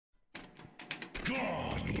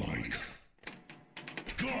Godlike.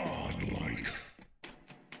 Godlike.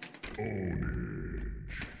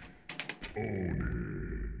 Ownage. Ownage.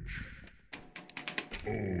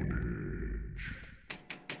 Ownage.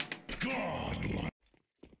 Godlike.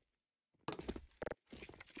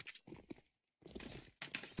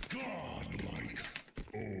 Godlike.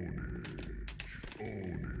 Ownage.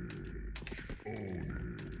 Ownage. Ownage. Ownage.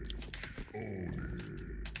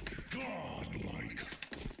 Godlike.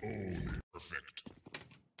 Ownage. Perfect.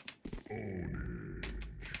 Ownage.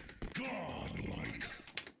 Godlike.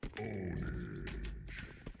 Ownage.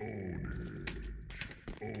 Ownage.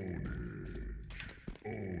 Ownage.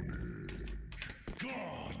 Ownage.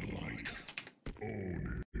 Godlike.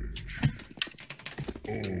 Ownage.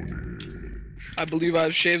 Ownage. I believe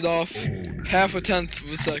I've shaved off half a tenth of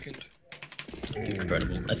a second.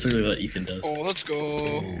 Incredible. That's literally what Ethan does. Oh, let's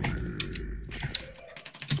go.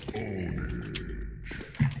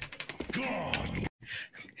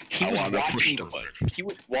 He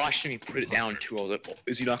was watching me put it down too. I was like, oh,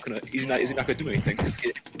 is he not gonna do anything?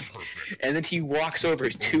 And then he walks over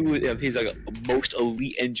two of his like most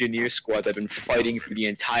elite engineer squads I've been fighting for the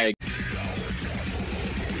entire.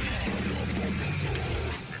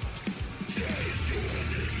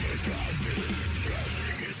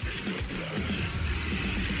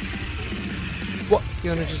 What? You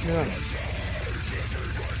wanna just know?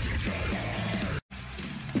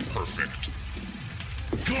 Perfect.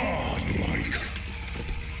 Godlike.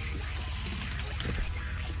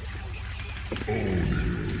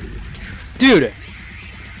 Dude!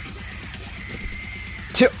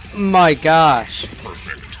 My gosh.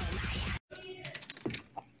 Perfect.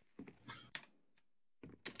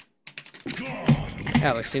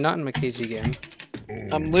 Alex, you're not in my KZ game.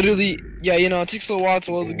 I'm literally, yeah, you know, it takes a while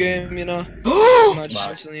to load the game, you know. I'm not just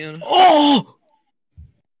instantly in. Oh!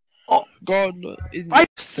 God, I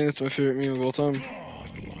think it's my favorite meme of all time.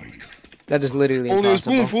 That is literally Only a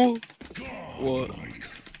impossible. spoonful. What?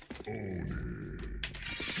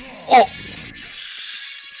 Oh!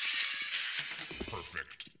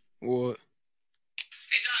 Perfect. What?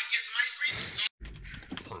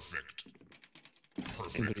 Perfect.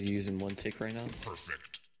 Anybody using one tick right now?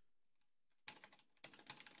 Perfect.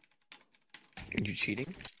 Are you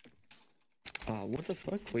cheating? What the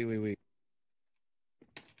fuck? Wait.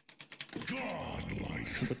 Godlike.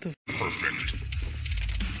 What the? Perfect.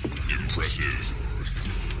 Impressive.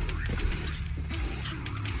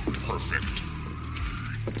 Perfect.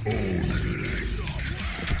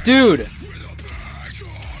 Dude!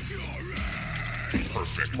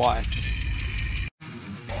 Perfect. Why?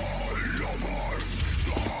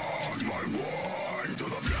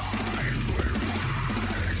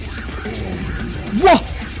 Whoa!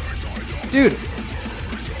 Dude!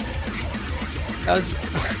 That was...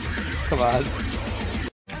 Come on.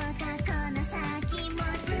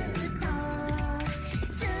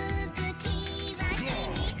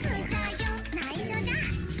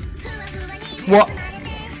 What?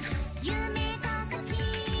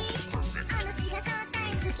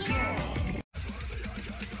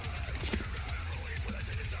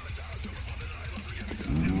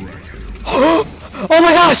 Oh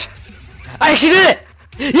my gosh! I actually did it!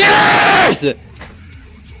 Yes!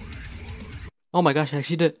 Oh my gosh, I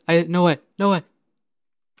actually did it. No way. Oh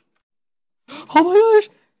my gosh!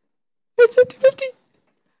 It's a 250!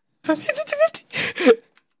 It's a 250!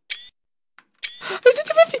 It's a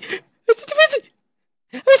 250! It's a 250!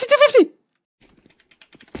 It's a 250!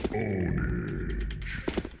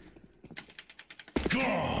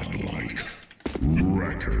 Godlike.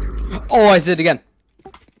 Record. Oh, I did it again.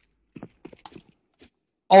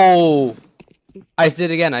 Oh, I did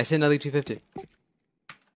it again. I said another 250.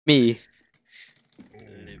 Me.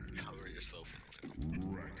 Cover yourself.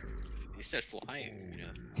 He starts flying.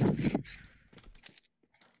 Yeah.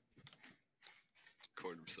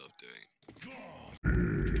 Record himself doing.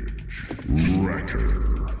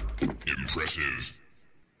 Record. Impressive.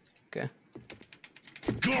 Okay.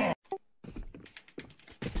 God.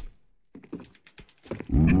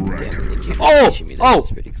 Oh! Oh!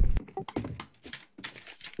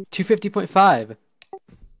 250.5.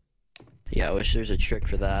 Yeah, I wish there was a trick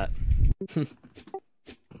for that.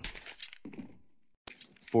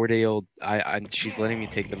 4-day-old. She's letting me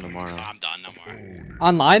take them tomorrow. I'm done. No more.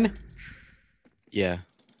 Online? Yeah.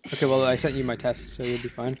 Okay, well, I sent you my test, so you'll be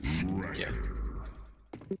fine. Yeah.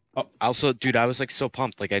 Oh. Also, dude, I was like so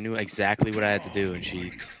pumped. Like I knew exactly what I had to do, and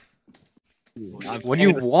she. What do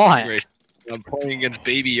you want? I'm playing against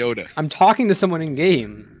Baby Yoda. I'm talking to someone in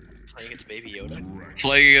game. Playing against Baby Yoda.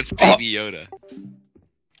 Playing against Baby Yoda.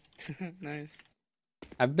 Nice.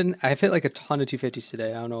 I've hit like a ton of 250s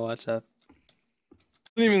today. I don't know what's up.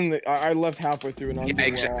 I left halfway through and I was Yeah, doing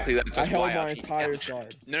exactly. well. That's I why held my Alex, entire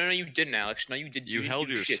side. No, you didn't, Alex. No, you did. You didn't held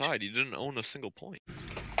do your shit. side. You didn't own a single point.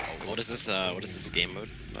 Oh, what is this game mode?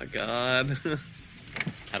 My God.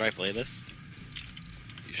 How do I play this?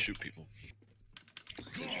 You shoot people.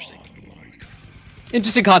 It's interesting.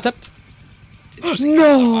 Interesting concept. It's interesting concept.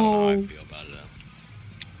 I don't know how I No. feel about it.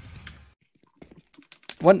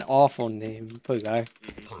 What an awful name. Poor guy.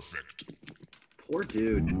 Perfect. Poor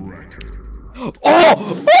dude. Oh!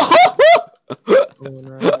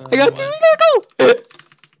 I got two. Go!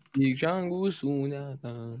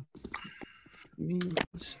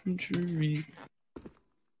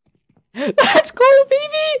 Let's go,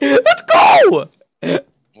 baby! Let's go!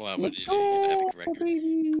 What did you do? Epic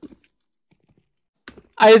record.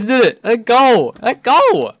 I just did it. Let go. Let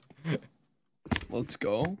go. Let's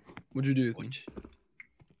go. What'd you do?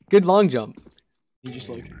 Good long jump. You just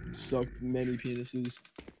like sucked many penises.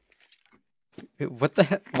 Wait, what the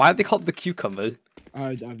heck? Why are they called the cucumber? I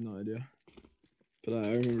have no idea. But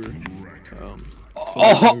I remember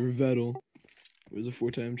Oh! Vettel was a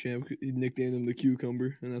 4-time champ. He nicknamed him the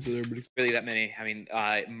cucumber, and that's what everybody. Really, that many? I mean,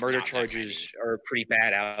 murder Not that charges are pretty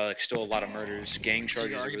bad, Alex. Still a lot of murders. Gang So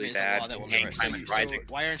charges your are really argument is a bad. law that will Gang never crime save is you. So rising.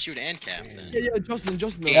 why aren't you an ANCAP then? Yeah,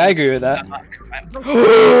 Justin. Yeah, I agree with that.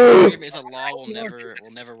 Your argument is a law will never work. It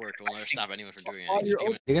will never stop anyone from doing it.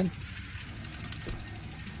 It's Again?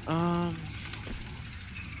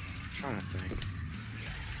 Trying to think.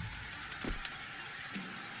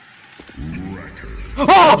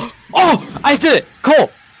 Oh! Oh! I just did it! Cole!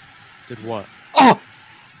 Did what? Oh!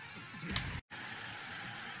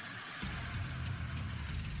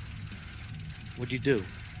 What'd you do?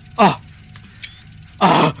 Oh!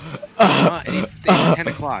 It's 10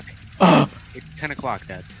 o'clock. It's 10 o'clock,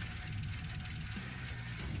 Dad.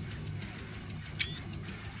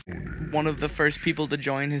 One of the first people to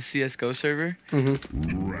join his CS:GO server.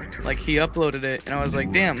 Mm-hmm. Like he uploaded it, and I was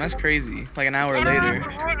like, "Damn, that's crazy!" Like an hour later.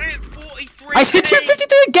 I hit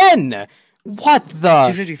 253 again! What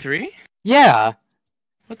the? 253? Yeah.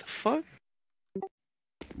 What the fuck?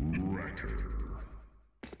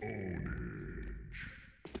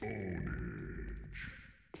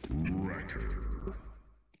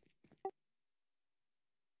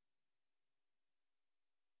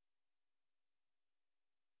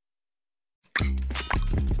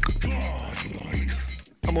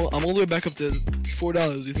 I'm all the way back up to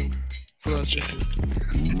 $4, Ethan. For us,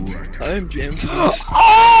 I am jammed to this.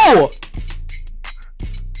 Oh!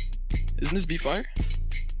 Isn't this B-Fire?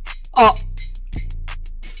 Oh!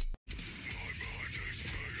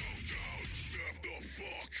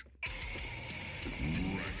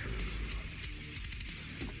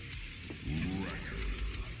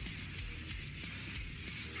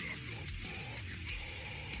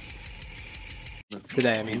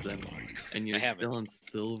 Today, I mean. And you're I haven't. still on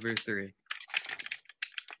silver 3.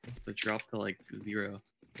 So drop to like 0.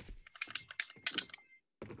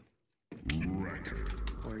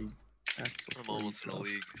 Or you I'm almost in the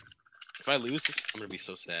league. If I lose this, I'm gonna be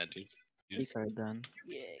so sad, dude. Done.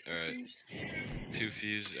 Alright. 2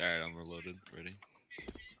 fuse. Alright, I'm reloaded. Ready?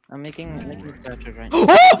 I'm making started right now.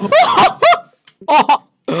 Oh! Oh!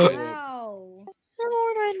 Wow.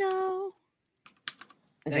 Lord, right now.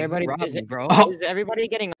 Is Dang, everybody? robbed Is, me, it, bro. is everybody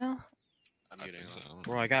getting? I'm getting getting on.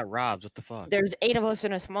 Bro, I got robbed. What the fuck? There's 8 of us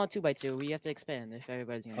in a small 2x2. We have to expand if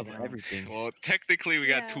everybody's gonna Of get on. everything. Well, technically, we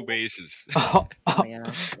got Yeah, 2 well- bases. Oh! Oh,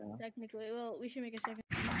 yeah, so. Technically, well, we should make a second.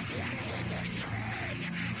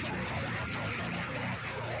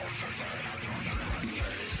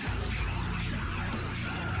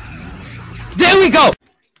 There we go!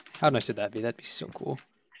 How nice would that be? That'd be so cool.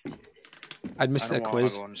 I'd miss that I'm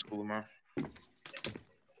quiz. going to school tomorrow.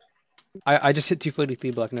 I just hit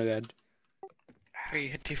 243 block, no god. Wait, you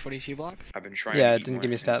hit 243 block? I've been trying. Yeah, to it eat didn't more. give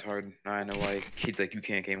me a stat. It's hard. I know why kids like you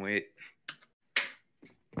can't gain weight.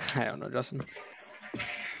 I don't know, Justin.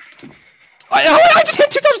 I just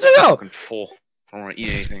hit 2 times in a row! Fucking full. I don't want to eat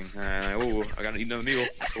anything. Oh, I gotta eat another meal.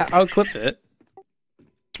 I'll clip it.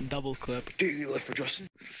 Double clip. Daily life for Justin.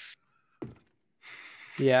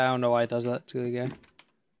 Yeah, I don't know why it does that to the guy.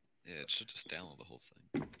 Yeah, it should just download the whole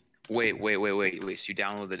thing. Wait. So you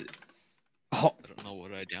downloaded it? Oh, I don't know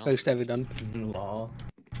what I I downloaded. just have it done. Lol.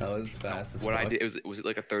 That was fast as What I fuck. did was it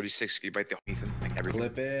like a 36 gigabyte the Ethan? Like everything.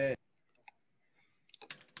 Clip it.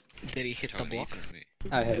 Did he hit the Trying to block? Ethan me.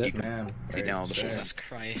 I hit it. Man. Get down, there. Jesus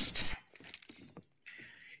Christ.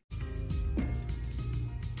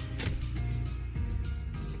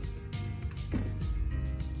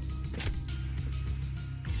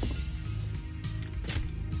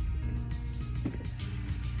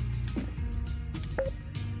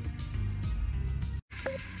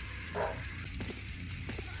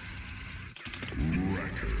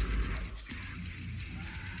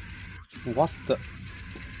 What the?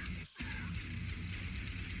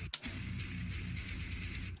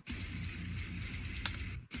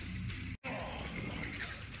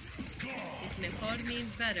 If mejor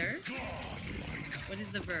means better, what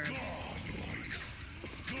is the verb?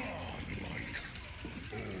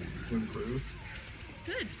 Improve.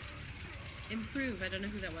 Good. Improve. I don't know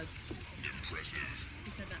who that was. Impressive.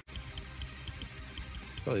 Who said that?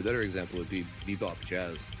 Probably a better example would be bebop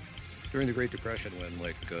jazz. During the Great Depression, when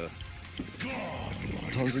like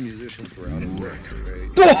tons of musicians were out of work, right?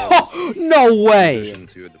 No way!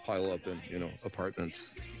 Musicians who had to pile up in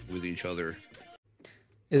apartments with each other.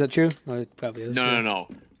 Is that true? Oh, it probably is. No.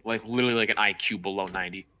 Like literally like an IQ below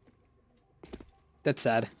 90. That's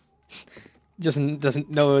sad. Just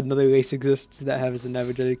doesn't know another race exists that has an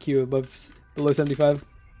average IQ below 75.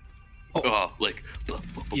 Oh, like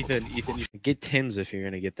Ethan, you should get Tim's if you're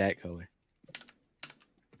gonna get that color.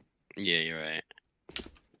 Yeah, you're right.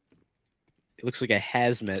 It looks like a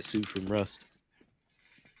hazmat suit from Rust.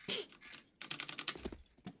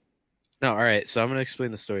 No, alright, so I'm gonna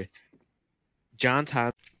explain the story. John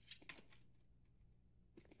Thomas.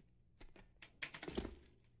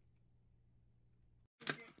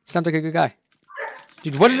 Sounds like a good guy.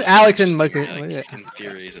 Dude, what is Alex and Mike? In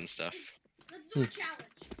theories and stuff.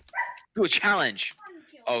 do a challenge.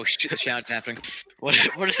 Oh shit, the challenge is happening. What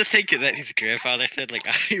is the thing that his grandfather said? Like,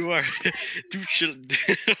 you are, dude, should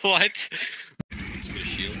what? Get a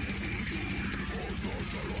shield.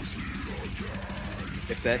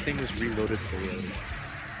 If that thing was reloaded for real,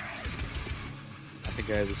 I think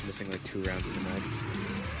I was missing like 2 rounds in the mag.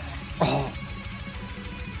 Oh.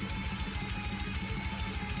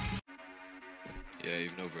 Yeah,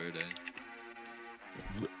 you've no bird.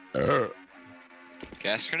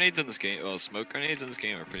 Gas grenades in this game, well, smoke grenades in this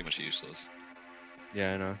game are pretty much useless.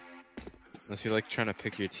 Yeah, I know. Unless you're like trying to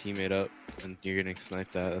pick your teammate up and you're getting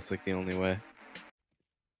sniped at, that's like the only way.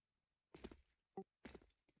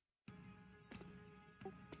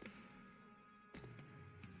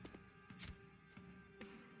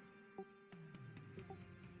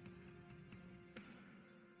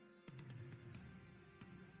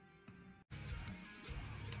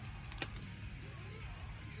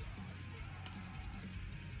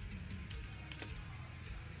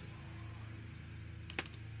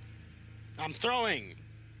 I'm throwing!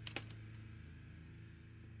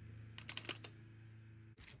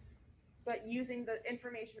 But using the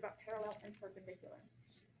information about parallel and perpendicular.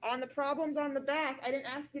 On the problems on the back, I didn't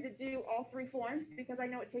ask you to do all 3 forms because I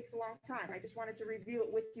know it takes a long time. I just wanted to review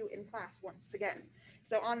it with you in class once again.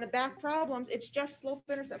 So on the back problems, it's just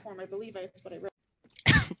slope-intercept form. I believe that's what I wrote.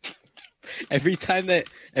 Every time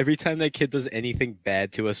that kid does anything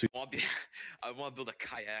bad to us, I want to build a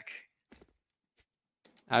kayak.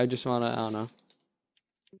 I just wanna, I don't know.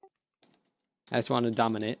 I just wanna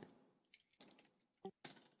dominate.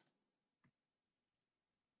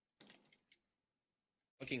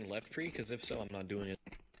 Fucking left pre? Because if so, I'm not doing it.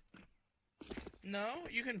 No,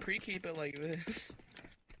 you can pre-keep it like this.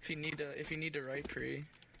 If you need to right pre.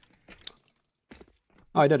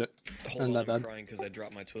 Oh, I did it. Hold Not on, that I'm bad. crying because I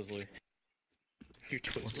dropped my Twizzler. Your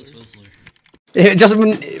Twizzler? What's a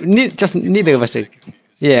Twizzler? Just neither of us are.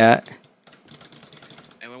 Yeah.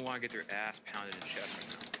 Anyone want to get their ass pounded in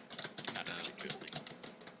chess right now? No, good.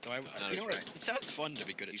 No, you know what? It sounds fun to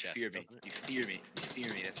be good at chess. Fear me. You fear me. You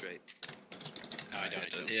fear me. That's right. No, I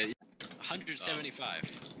don't. Yeah, 175.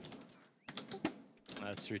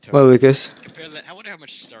 That's retarded. Well, Lucas. Compare that. I wonder how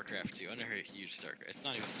much StarCraft 2. I wonder how huge StarCraft. It's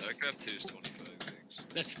not even StarCraft 2 is 25 gigs.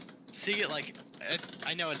 That's see it like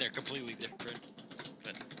I know they're completely different,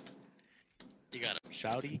 but you gotta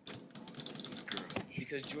shouty.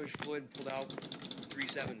 Because George Floyd pulled out 3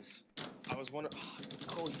 7s. I was wondering.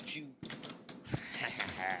 Oh, you.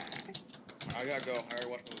 I gotta go. I gotta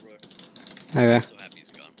watch my brother. Okay. I'm so happy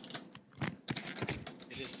he's gone.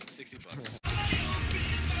 It is $60.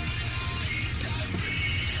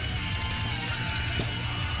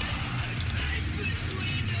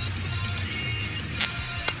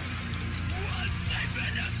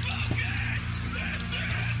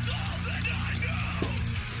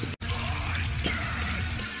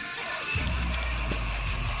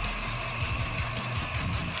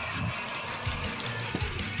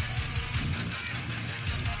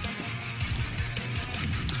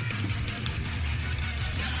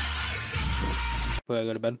 Before I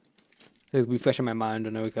go to bed. It'll be fresh in my mind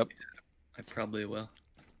when I wake up. I probably will.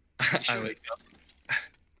 I wake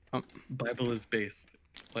up. Bible is based.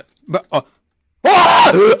 What? But, oh.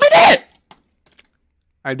 I did it!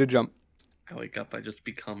 I did jump. I wake up, I just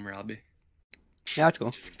become Robbie. Yeah, that's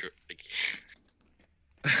cool. Like,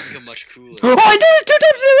 much cooler. Oh, I did it 2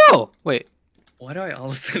 times in a row! Wait. Why do I all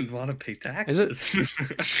of a sudden want to pay taxes?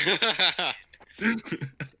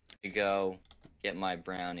 To go get my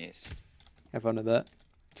brownies. Have fun with that.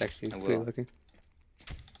 It's actually I pretty will. looking.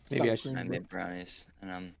 Maybe I should. I made brownies,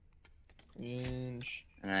 and and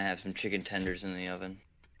I have some chicken tenders in the oven.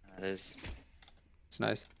 That is. It's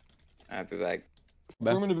nice. I'll be back.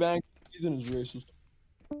 Room in the bag. Season is racist.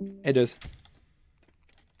 It is.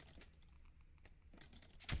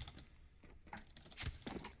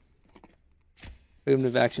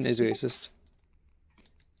 Affirmative action is racist.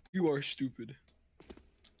 You are stupid.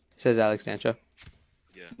 Says Alex Sancho.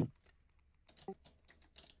 Yeah.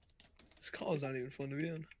 This call is not even fun to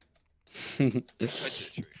be on.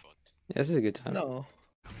 It's very fun. Yeah, this is a good time. No.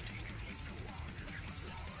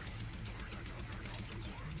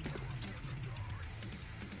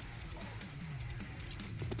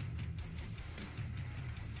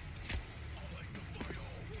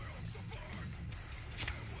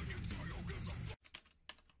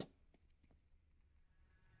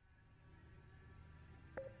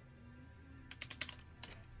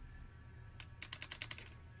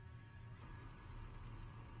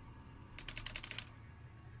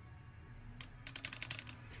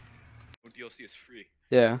 DLC is free.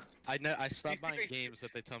 Yeah. I stopped buying games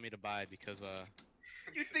that they tell me to buy because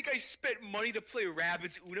You think I spent money to play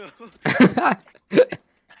Rabbids Uno?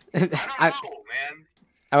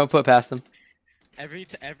 I won't put it past them.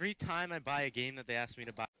 every time I buy a game that they ask me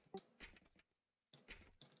to buy.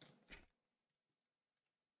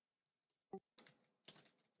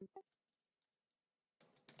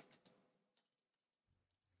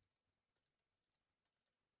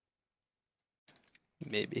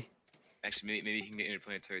 Maybe. Actually, maybe you can get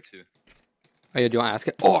Interplanetary too. Oh yeah, do you want to ask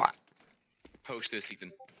it? Oh! Post this,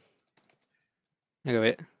 Ethan. Okay,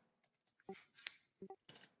 wait.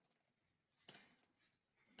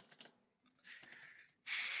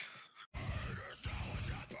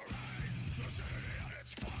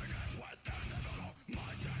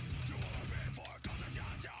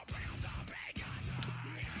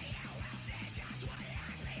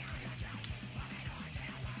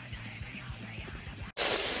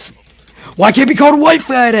 Why can't it be called White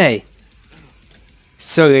Friday?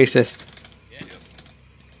 So racist.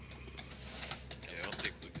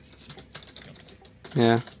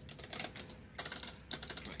 Yeah.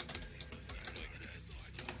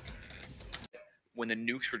 When the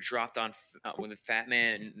nukes were dropped on, when the Fat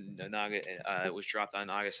Man Naga was dropped on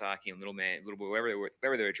Nagasaki and Little Boy,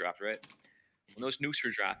 wherever they were dropped, right? When those nukes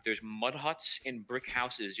were dropped, there's mud huts and brick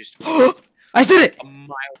houses just I said it! a mile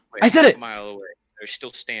away. I said it! A mile away. They're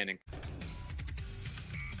still standing.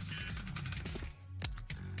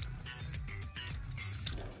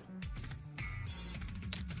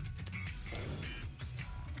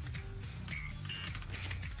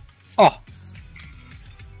 Oh.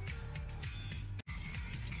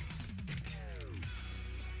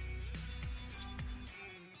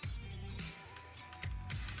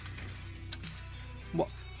 What?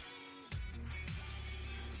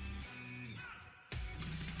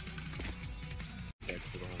 Back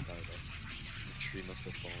for the whole Bible. The tree must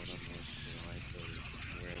have fallen on the line or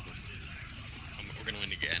wherever. We're gonna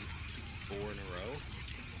win again. 4 in a row.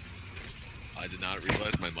 I did not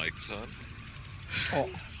realize my mic was on. Oh.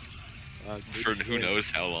 For who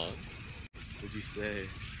knows how long. What'd you say?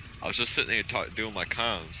 I was just sitting there doing my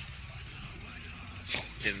comms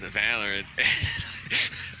in the Valorant.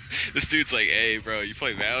 This dude's like, "Hey, bro, you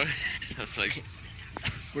play Valorant?" I was like,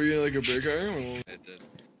 Were you in like a break room? Or... It did.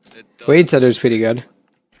 It does. Wade said it was pretty good.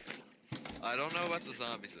 I don't know about the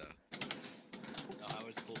zombies though. No, I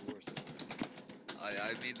was full worse.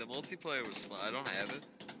 I mean, the multiplayer was fun. I don't have it,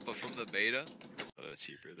 but from the beta. Oh, that's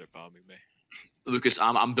cheaper. They're bombing me. Lucas,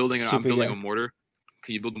 I'm building Super a mortar.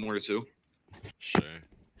 Can you build a mortar too? Sure.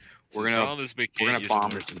 We're gonna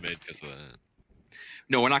bomb mid because of that.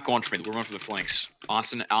 No, we're not going for it. We're going for the flanks.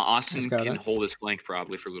 Austin can hold his flank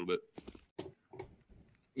probably for a little bit.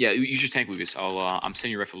 Yeah, you just tank, Lucas. I'm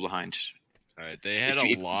sending your rifle behind. All right, they had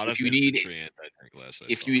a lot of infantry anti-tank last.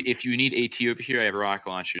 If you need AT over here, I have a rocket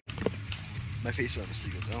launcher. My face around the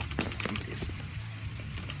Sigma bell. I'm pissed.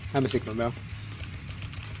 I'm a Sigma bell.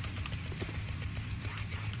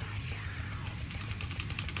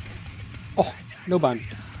 Oh, no ban.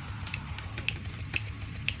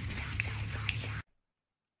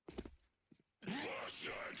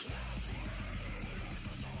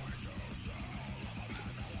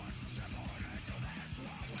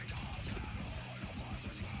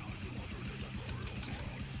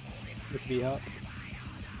 Look me up.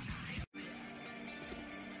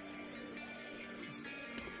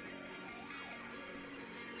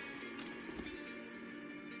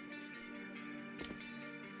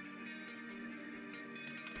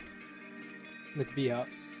 With B out.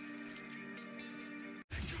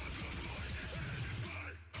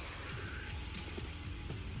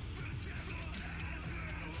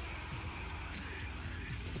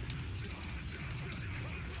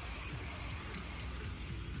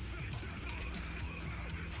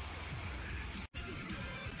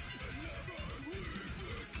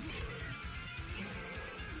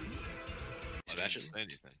 Sebastian? Say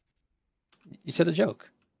anything. You said a joke.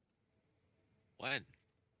 When?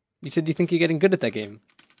 You said you think you're getting good at that game.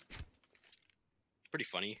 Pretty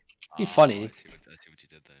funny. Be funny. I see what you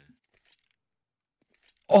did there.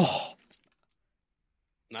 Oh.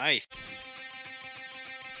 Nice.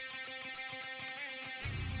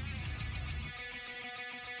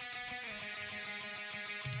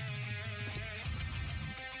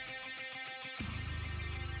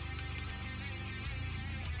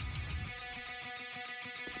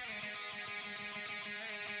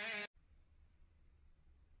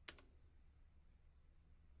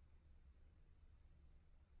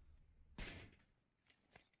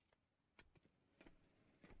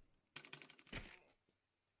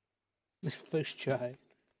 First try.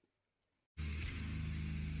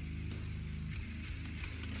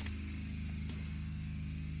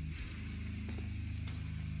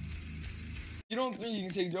 You don't think you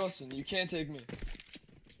can take Justin? You can't take me.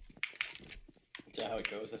 Is that how it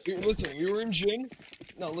goes? Listen, we were in gym.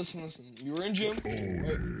 No, listen. You were in gym.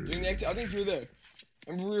 Right? Doing the I think you were there.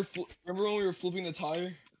 Remember remember when we were flipping the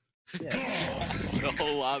tire? Yeah. The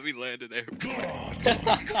whole lobby landed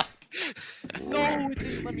airport. No, it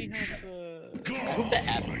didn't let me have the. I hope that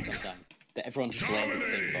happens sometime. That everyone just lands at the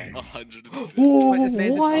same time. 150.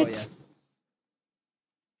 Whoa, what?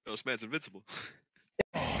 Oh, this man's invincible.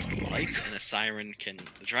 Lights and a siren can.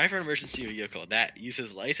 The driver emergency vehicle that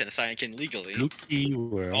uses lights and a siren can legally.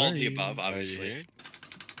 All of the above, obviously.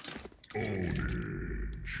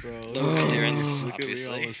 Bro, Low clearance, look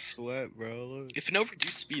obviously. at me all sweat, bro. Look. If no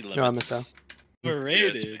reduced speed limits. No, I miss out.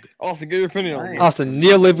 Overrated. Austin, get your opinion on this. Austin,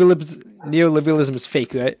 neoliberalism is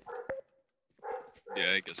fake, right?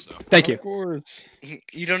 Yeah, I guess so. Thank you. Of course.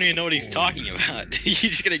 You don't even know what he's talking about. You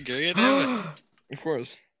just gonna agree with him? Of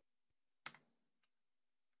course.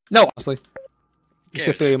 No, honestly. Just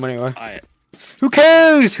Okay, get through your money away. Alright. Who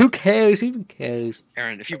cares? Who cares? Who even cares?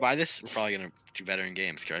 Aaron, if you buy this, we're probably gonna do better in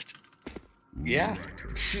games, correct? Yeah.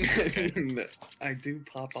 I do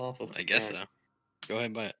pop off of I guess so. Go ahead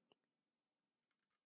and buy it.